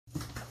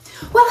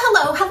Well,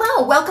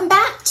 hello. Welcome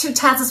back to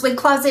Taz's Wig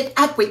Closet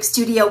at Wig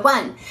Studio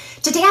One.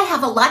 Today I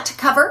have a lot to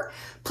cover.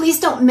 Please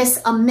don't miss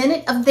a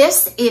minute of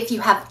this if you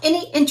have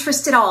any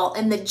interest at all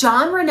in the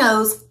Jon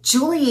Renau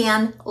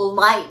JULIANNE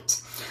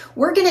Lite.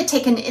 We're going to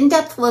take an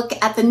in-depth look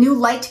at the new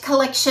Lite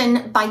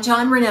collection by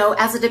Jon Renau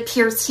as it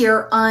appears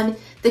here on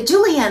the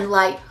JULIANNE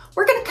Lite.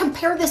 We're going to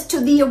compare this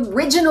to the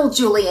original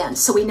Julianne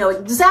so we know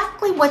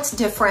exactly what's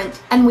different,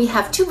 and we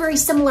have two very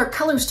similar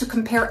colors to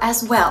compare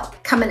as well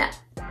coming up.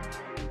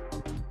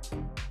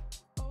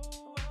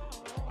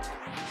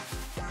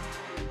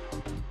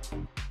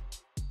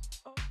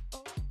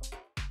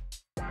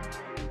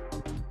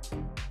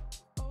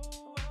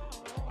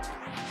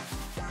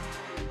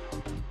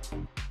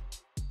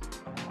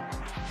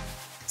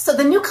 So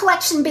the new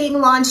collection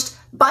being launched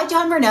by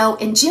Jon Renau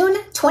in June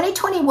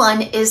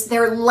 2021 is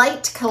their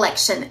Lite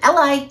collection,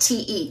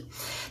 L-I-T-E.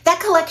 That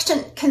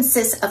collection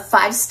consists of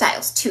 5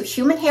 styles, 2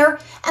 human hair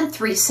and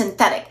 3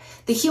 synthetic.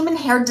 The human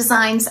hair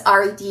designs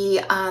are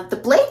the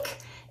Blake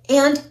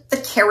and the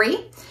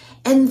Carrie.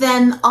 And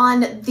then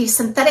on the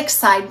synthetic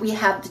side, we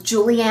have the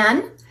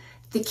Julianne,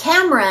 the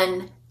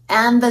Cameron,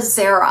 and the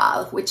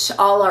Zara, which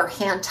all are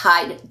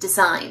hand-tied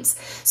designs.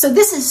 So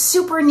this is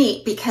super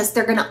neat because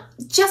they're gonna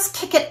just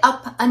kick it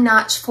up a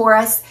notch for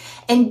us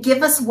and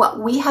give us what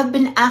we have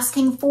been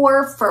asking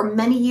for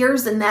many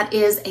years, and that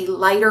is a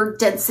lighter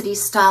density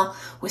style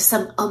with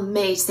some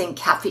amazing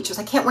cap features.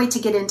 I can't wait to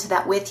get into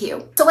that with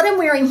you. So what I'm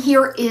wearing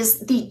here is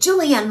the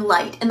Julianne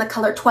Lite in the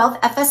color 12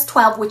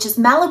 FS12, which is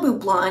Malibu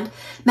Blonde.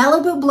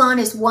 Malibu Blonde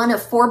is one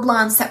of 4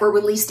 blondes that were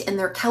released in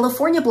their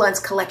California Blondes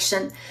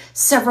collection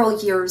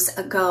several years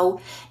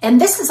ago.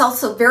 And this is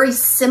also very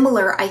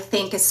similar, I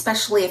think,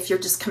 especially if you're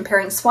just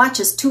comparing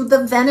swatches, to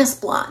the Venice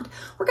Blonde.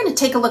 We're going to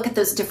take a look at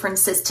those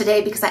differences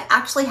today because I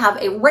actually have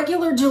a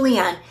regular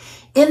Julianne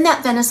in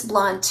that Venice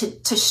Blonde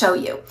to show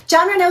you.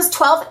 Jon Renau's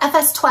 12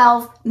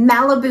 FS12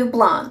 Malibu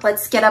Blonde.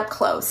 Let's get up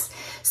close.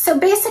 So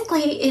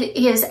basically it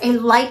is a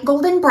light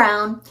golden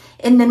brown,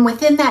 and then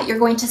within that you're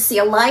going to see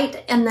a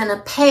light and then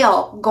a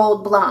pale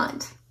gold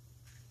blonde.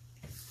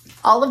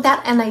 All of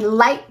that and a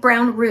light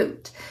brown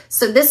root.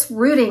 So this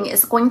rooting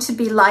is going to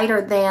be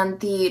lighter than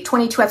the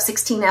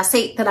 22F16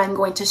 S8 that I'm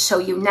going to show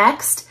you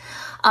next.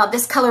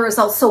 This color is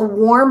also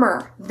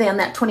warmer than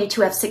that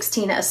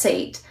 22F16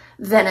 S8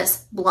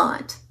 Venice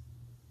Blonde.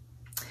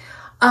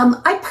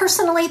 I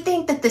personally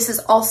think that this is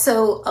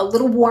also a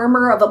little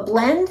warmer of a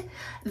blend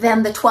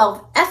than the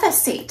 12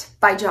 FS8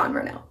 by Jon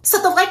Renau.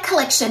 So the Lite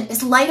collection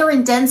is lighter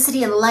in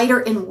density and lighter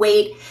in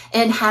weight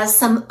and has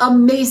some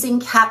amazing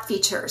cap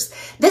features.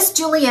 This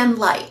Julianne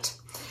Lite,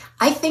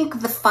 I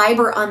think the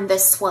fiber on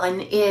this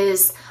one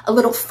is a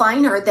little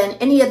finer than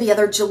any of the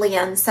other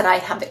Juliannes that I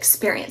have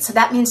experienced. So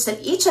that means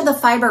that each of the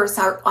fibers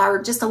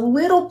are just a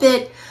little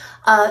bit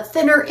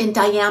thinner in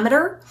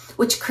diameter,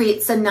 which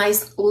creates a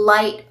nice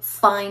light,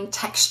 fine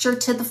texture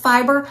to the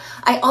fiber.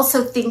 I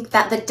also think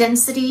that the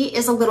density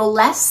is a little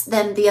less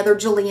than the other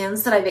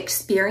Juliannes that I've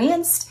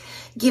experienced,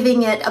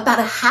 giving it about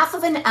a ½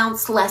 of an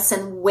ounce less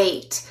in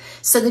weight.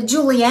 So the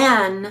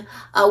Julianne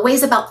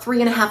weighs about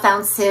 3.5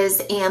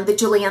 ounces and the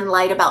Julianne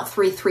Lite about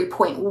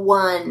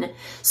 3.1.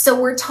 So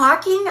we're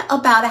talking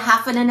about a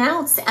 ½ of an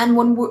ounce, and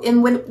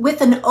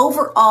with an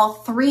overall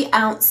 3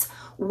 ounce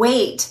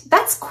weight,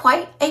 that's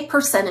quite a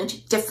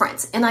percentage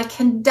difference, and I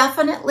can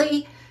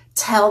definitely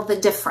tell the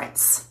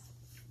difference.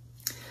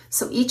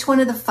 So each one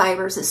of the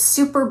fibers is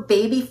super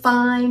baby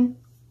fine.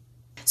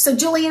 So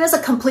Julianne is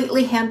a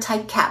completely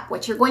hand-tied cap.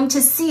 What you're going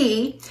to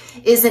see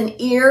is an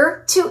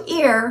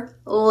ear-to-ear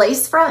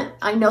lace front.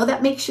 I know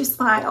that makes you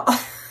smile.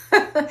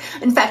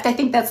 In fact, I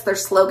think that's their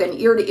slogan,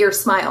 ear-to-ear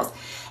smiles.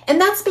 And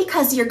that's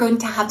because you're going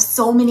to have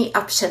so many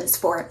options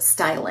for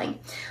styling.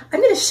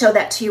 I'm going to show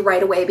that to you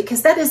right away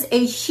because that is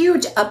a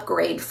huge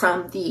upgrade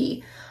from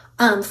the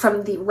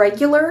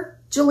regular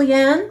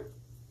Julianne.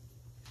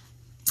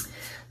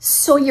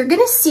 So you're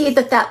going to see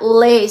that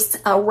lace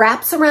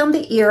wraps around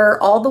the ear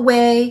all the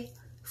way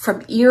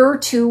from ear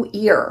to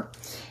ear.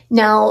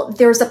 Now,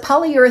 there's a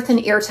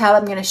polyurethane ear tab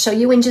I'm going to show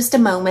you in just a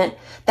moment.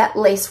 That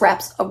lace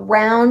wraps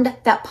around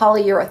that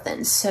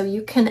polyurethane, so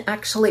you can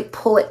actually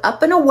pull it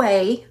up and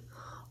away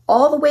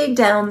all the way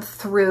down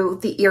through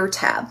the ear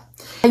tab.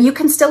 And you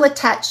can still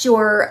attach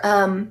your,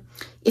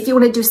 if you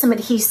want to do some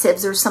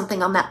adhesives or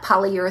something on that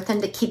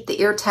polyurethane to keep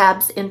the ear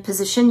tabs in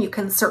position, you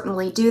can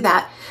certainly do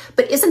that.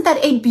 But isn't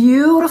that a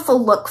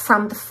beautiful look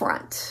from the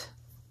front?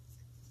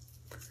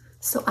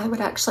 So I would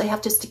actually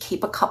have just to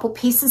keep a couple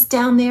pieces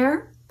down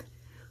there.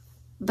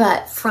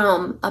 But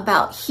from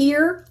about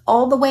here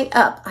all the way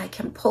up, I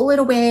can pull it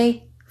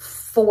away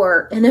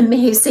for an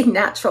amazing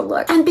natural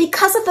look. And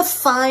because of the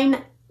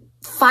fine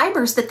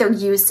fibers that they're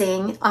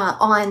using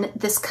on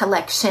this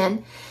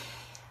collection,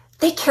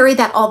 they carry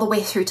that all the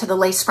way through to the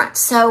lace front.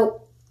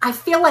 So I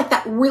feel like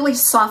that really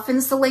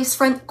softens the lace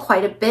front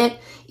quite a bit,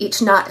 Each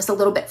knot is a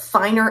little bit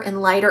finer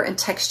and lighter in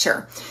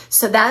texture.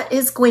 So that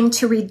is going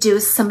to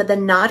reduce some of the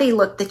knotty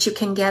look that you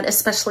can get,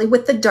 especially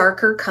with the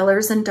darker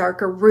colors and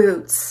darker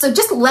roots. So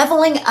just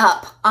leveling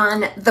up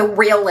on the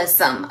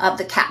realism of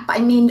the cap. I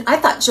mean, I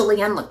thought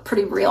Julianne looked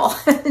pretty real.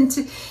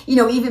 You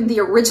know, even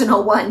the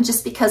original one,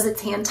 just because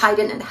it's hand tied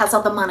and it has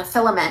all the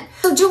monofilament.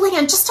 So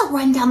Julianne, just to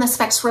run down the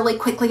specs really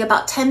quickly,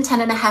 about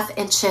 10.5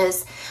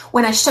 inches.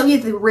 When I show you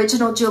the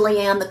original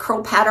Julianne, the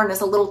curl pattern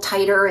is a little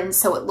tighter and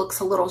so it looks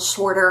a little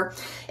shorter.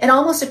 It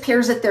almost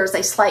appears that there's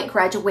a slight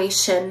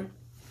graduation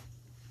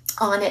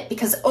on it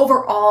because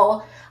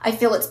overall, I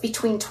feel it's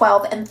between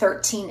 12 and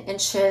 13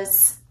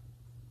 inches.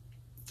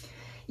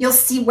 You'll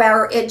see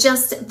where it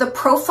just, the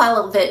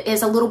profile of it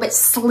is a little bit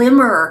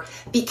slimmer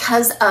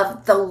because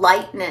of the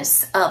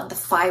lightness of the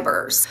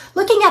fibers.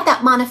 Looking at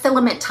that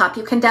monofilament top,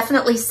 you can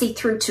definitely see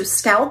through to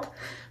scalp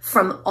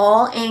from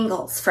all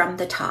angles from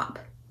the top.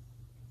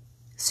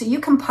 So you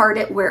can part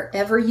it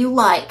wherever you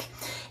like.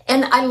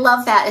 And I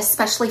love that,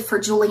 especially for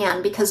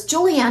Julianne, because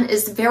Julianne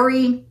is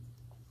very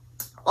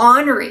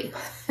ornery,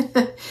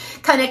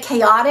 kind of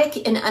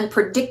chaotic and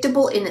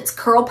unpredictable in its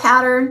curl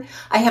pattern.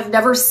 I have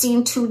never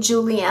seen two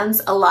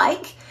Juliannes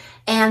alike.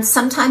 And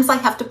sometimes I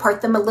have to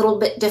part them a little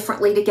bit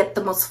differently to get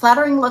the most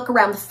flattering look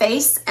around the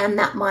face, and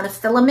that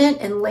monofilament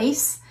and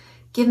lace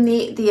give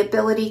me the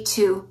ability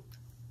to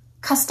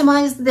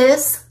customize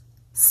this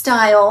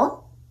style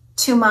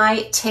to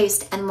my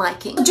taste and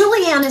liking.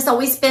 Julianne has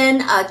always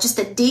been just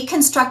a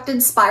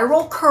deconstructed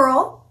spiral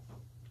curl,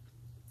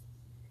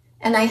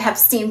 and I have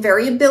seen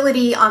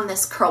variability on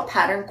this curl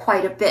pattern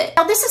quite a bit.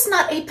 Now, this is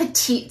not a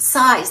petite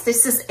size.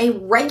 This is a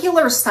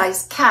regular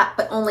size cap,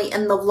 but only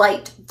in the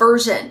light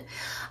version.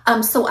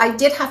 So I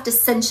did have to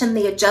cinch in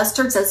the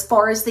adjusters as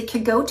far as they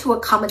could go to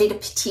accommodate a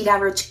petite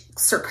average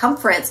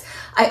circumference.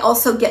 I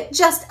also get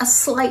just a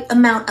slight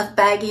amount of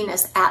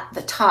bagginess at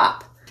the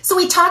top. So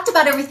we talked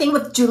about everything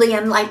with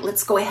Julianne Light.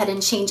 Let's go ahead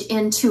and change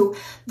into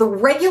the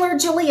regular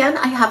Julianne.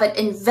 I have it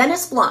in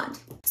Venice Blonde.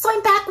 So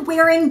I'm back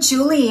wearing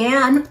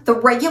Julianne, the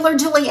regular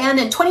Julianne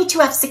in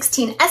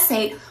 22F16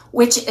 S8,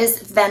 which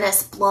is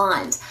Venice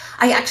Blonde.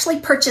 I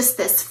actually purchased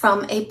this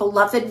from a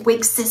beloved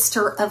wig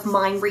sister of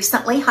mine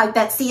recently. Hi,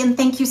 Betsy, and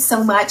thank you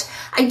so much.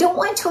 I don't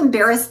want to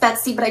embarrass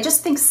Betsy, but I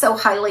just think so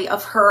highly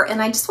of her,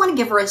 and I just want to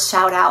give her a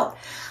shout out.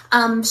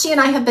 She and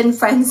I have been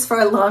friends for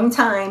a long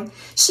time.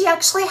 She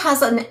actually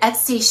has an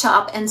Etsy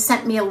shop and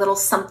sent me a little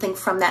something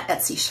from that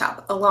Etsy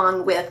shop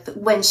along with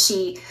when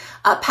she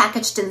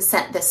packaged and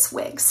sent this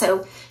wig.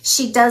 So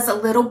she does a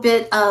little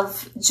bit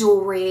of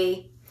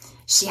jewelry.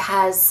 She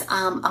has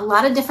a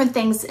lot of different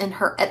things in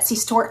her Etsy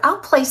store. I'll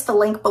place the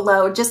link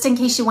below just in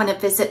case you want to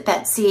visit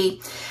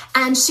Betsy.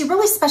 And she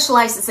really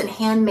specializes in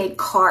handmade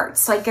cards.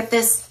 So I get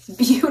this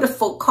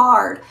beautiful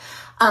card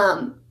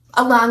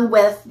along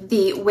with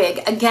the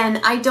wig. Again,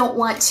 I don't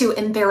want to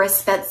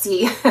embarrass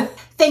Betsy.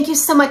 Thank you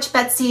so much,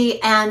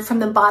 Betsy, and from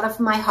the bottom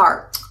of my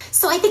heart.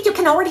 So I think you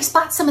can already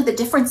spot some of the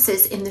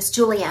differences in this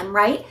Julianne,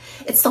 right?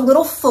 It's a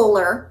little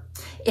fuller.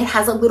 It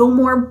has a little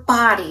more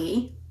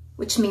body,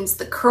 which means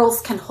the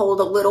curls can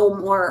hold a little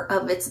more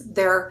of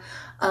their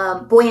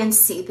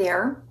buoyancy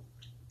there.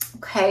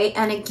 Okay,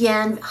 and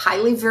again,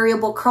 highly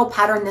variable curl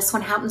pattern. This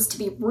one happens to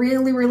be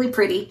really, really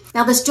pretty.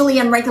 Now this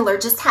Julianne regular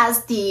just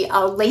has the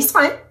lace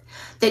front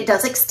that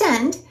does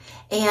extend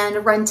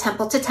and run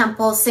temple to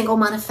temple, single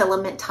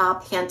monofilament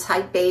top,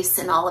 hand-tied base,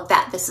 and all of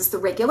that. This is the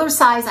regular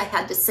size. I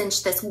had to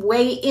cinch this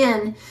way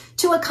in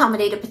to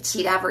accommodate a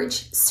petite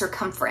average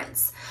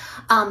circumference.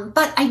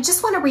 But I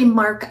just want to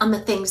remark on the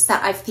things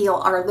that I feel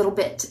are a little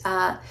bit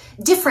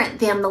different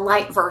than the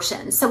light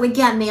version. So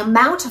again, the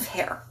amount of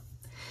hair.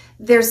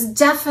 There's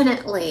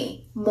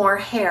definitely more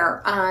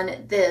hair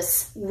on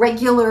this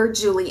regular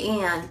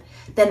Julianne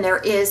than there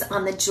is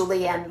on the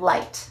Julianne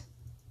Light.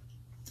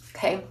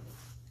 Okay.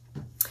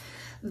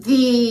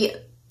 The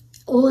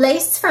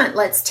lace front,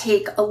 let's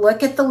take a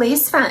look at the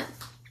lace front.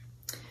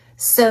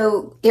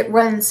 So it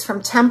runs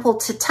from temple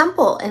to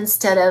temple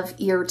instead of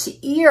ear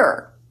to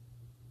ear.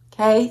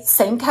 Okay,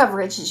 same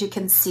coverage as you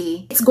can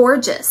see. It's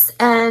gorgeous,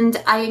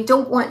 and I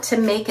don't want to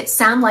make it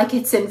sound like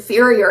it's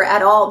inferior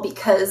at all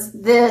because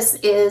this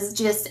is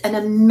just an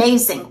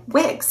amazing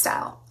wig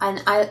style.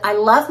 And I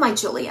love my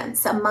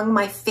Julianne's, among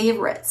my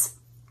favorites.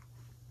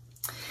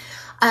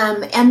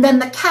 And then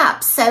the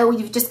cap. So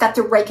you've just got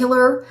the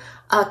regular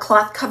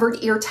cloth covered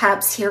ear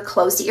tabs here,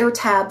 closed ear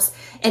tabs,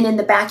 and in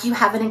the back you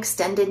have an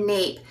extended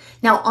nape.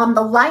 Now on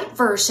the light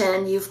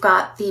version, you've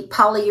got the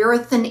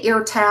polyurethane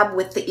ear tab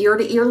with the ear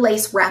to ear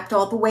lace wrapped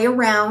all the way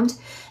around,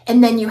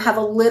 and then you have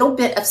a little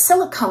bit of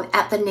silicone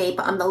at the nape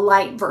on the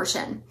light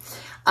version.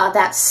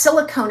 That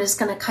silicone is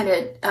going to kind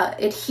of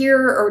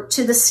adhere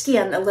to the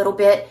skin a little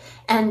bit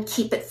and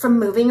keep it from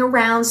moving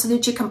around so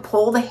that you can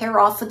pull the hair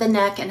off of the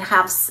neck and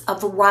have a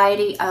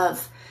variety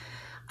of,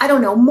 I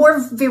don't know, more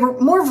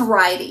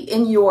variety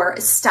in your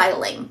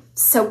styling.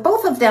 So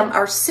both of them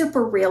are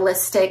super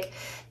realistic.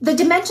 The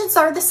dimensions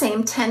are the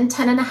same, 10,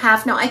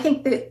 10.5. Now I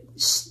think that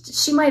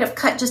she might have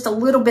cut just a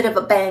little bit of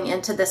a bang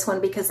into this one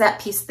because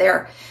that piece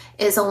there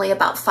is only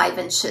about 5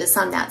 inches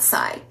on that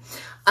side.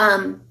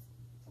 And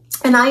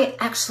I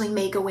actually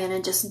may go in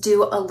and just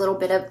do a little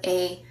bit of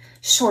a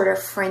shorter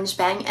fringe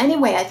bang.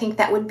 Anyway, I think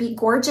that would be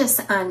gorgeous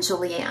on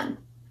Julianne.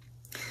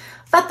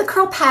 But the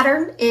curl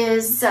pattern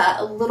is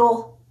a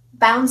little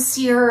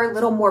bouncier, a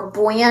little more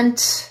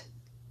buoyant,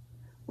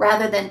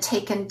 rather than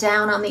taken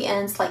down on the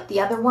ends like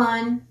the other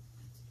one.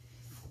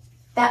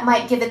 That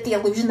might give it the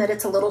illusion that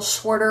it's a little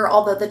shorter,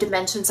 although the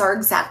dimensions are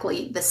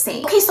exactly the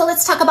same. Okay, so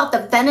let's talk about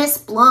the Venice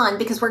Blonde,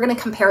 because we're going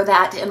to compare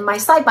that in my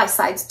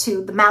side-by-sides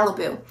to the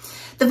Malibu.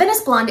 The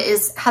Venice Blonde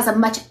has a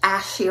much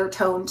ashier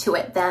tone to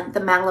it than the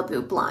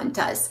Malibu Blonde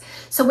does.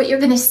 So what you're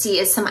going to see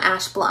is some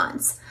ash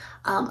blondes.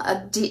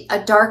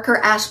 A darker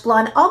ash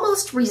blonde,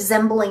 almost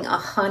resembling a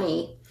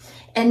honey.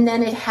 And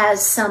then it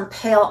has some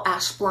pale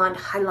ash blonde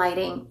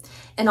highlighting,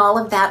 and all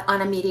of that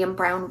on a medium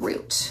brown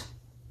root.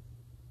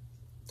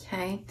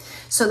 Okay,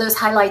 so those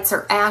highlights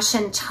are ash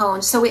in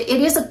tone. So it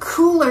is a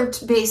cooler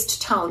based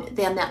tone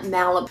than that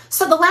Malibu.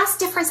 So the last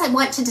difference I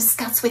want to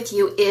discuss with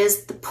you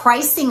is the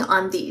pricing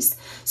on these.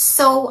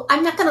 So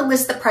I'm not going to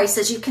list the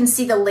prices. You can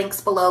see the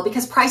links below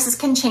because prices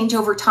can change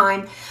over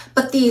time.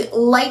 But the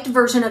light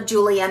version of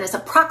Julianne is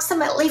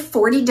approximately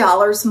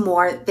 $40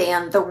 more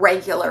than the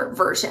regular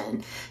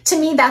version. To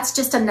me, that's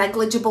just a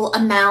negligible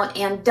amount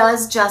and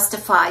does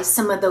justify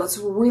some of those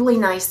really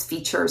nice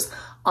features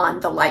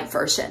on the light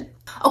version.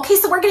 Okay,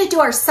 so we're going to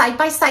do our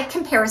side-by-side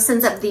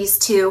comparisons of these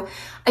two.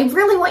 I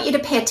really want you to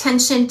pay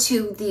attention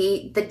to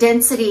the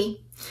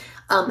density,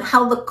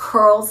 how the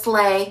curls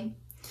lay.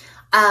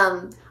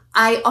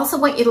 I also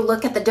want you to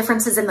look at the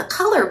differences in the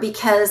color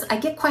because I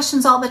get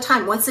questions all the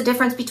time. What's the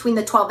difference between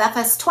the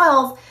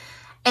 12FS12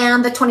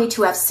 and the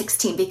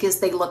 22F16? Because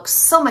they look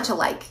so much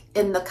alike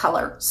in the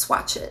color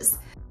swatches.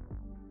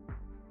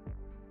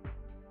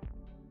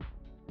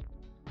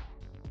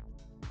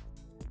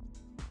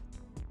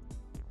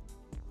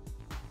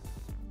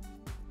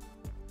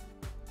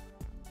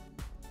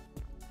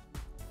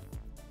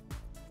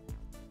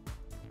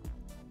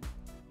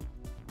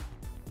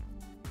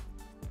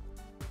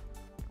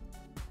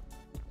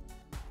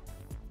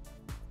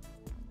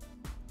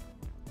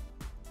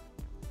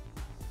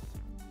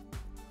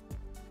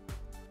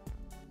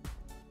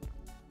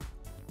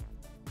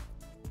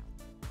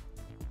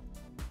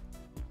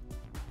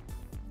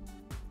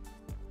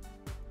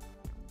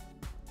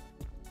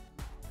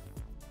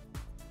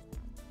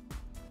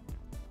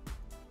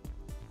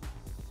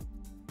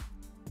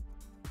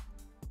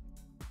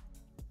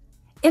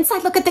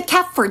 Inside look at the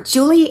cap for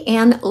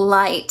Julianne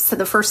Lite. So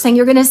the first thing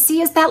you're going to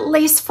see is that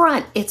lace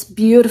front. It's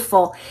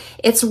beautiful.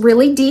 It's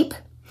really deep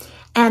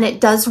and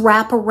it does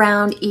wrap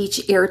around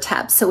each ear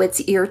tab. So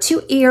it's ear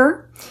to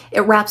ear.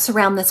 It wraps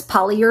around this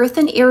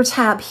polyurethane ear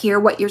tab here.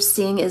 What you're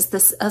seeing is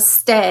this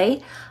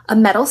a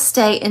metal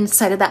stay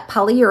inside of that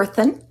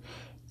polyurethane.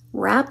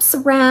 Wraps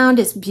around,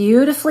 is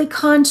beautifully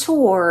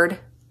contoured.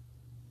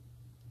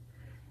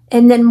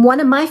 And then one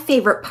of my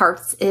favorite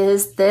parts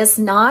is this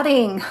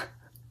knotting.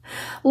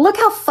 Look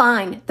how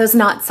fine those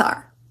knots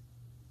are.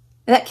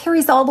 That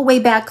carries all the way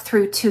back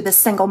through to the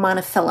single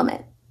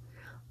monofilament.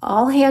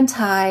 All hand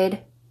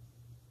tied.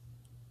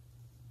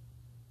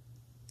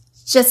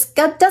 Just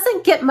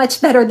doesn't get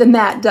much better than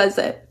that, does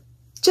it?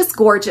 Just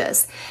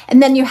gorgeous.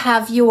 And then you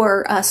have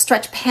your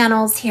stretch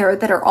panels here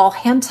that are all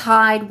hand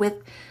tied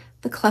with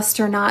the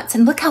cluster knots.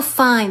 And look how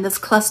fine those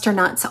cluster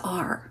knots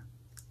are.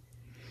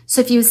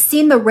 So if you've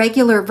seen the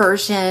regular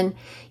version,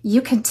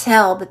 you can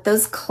tell that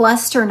those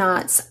cluster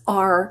knots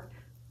are,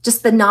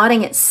 just the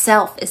knotting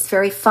itself is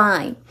very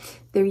fine.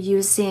 They're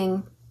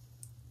using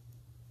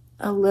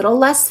a little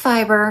less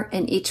fiber,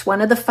 and each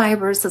one of the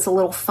fibers is a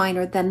little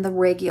finer than the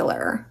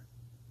regular.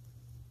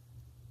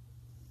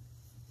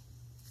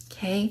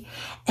 Okay,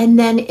 and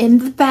then in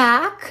the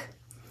back,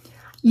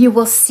 you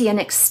will see an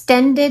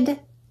extended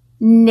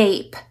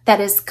nape that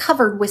is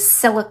covered with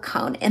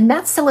silicone, and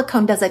that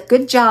silicone does a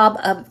good job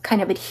of kind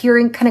of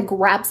adhering, kind of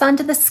grabs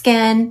onto the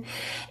skin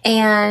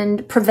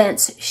and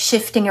prevents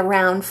shifting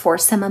around for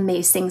some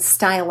amazing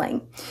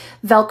styling.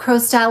 Velcro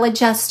style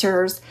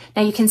adjusters.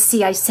 Now you can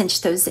see I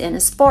cinched those in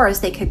as far as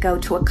they could go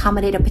to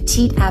accommodate a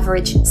petite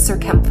average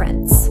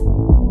circumference.